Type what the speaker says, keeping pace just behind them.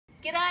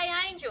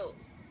G'day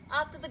Angels!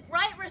 After the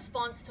great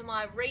response to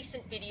my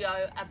recent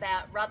video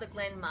about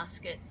Rutherglen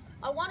Muscat,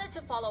 I wanted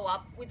to follow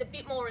up with a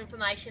bit more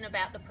information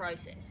about the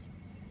process.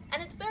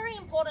 And it's very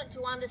important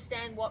to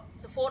understand what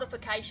the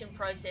fortification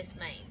process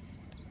means.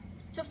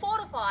 To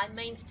fortify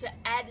means to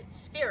add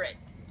spirit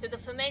to the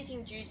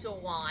fermenting juice or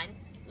wine,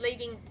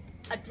 leaving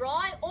a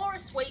dry or a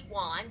sweet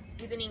wine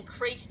with an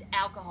increased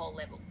alcohol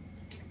level.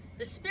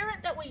 The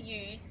spirit that we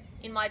use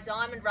in my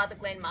Diamond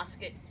Rutherglen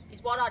Muscat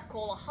is what I'd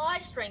call a high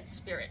strength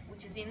spirit,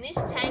 which is in this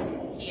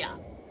tank here.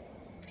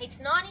 It's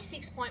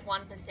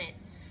 96.1%,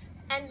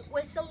 and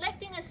we're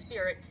selecting a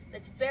spirit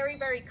that's very,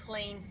 very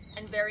clean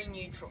and very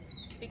neutral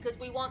because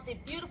we want the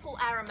beautiful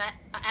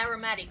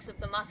aromatics of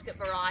the Muscat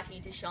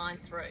variety to shine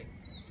through.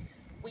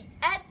 We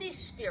add this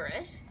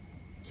spirit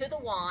to the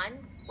wine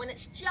when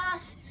it's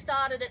just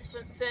started its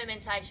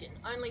fermentation.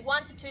 Only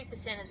 1 to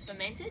 2% has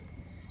fermented,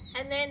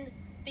 and then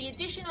the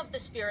addition of the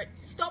spirit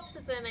stops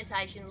the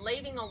fermentation,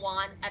 leaving a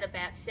wine at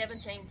about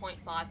 17.5%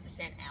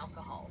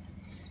 alcohol.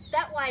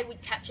 That way we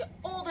capture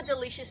all the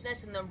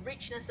deliciousness and the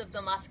richness of the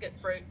Muscat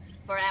fruit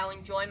for our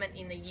enjoyment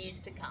in the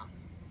years to come.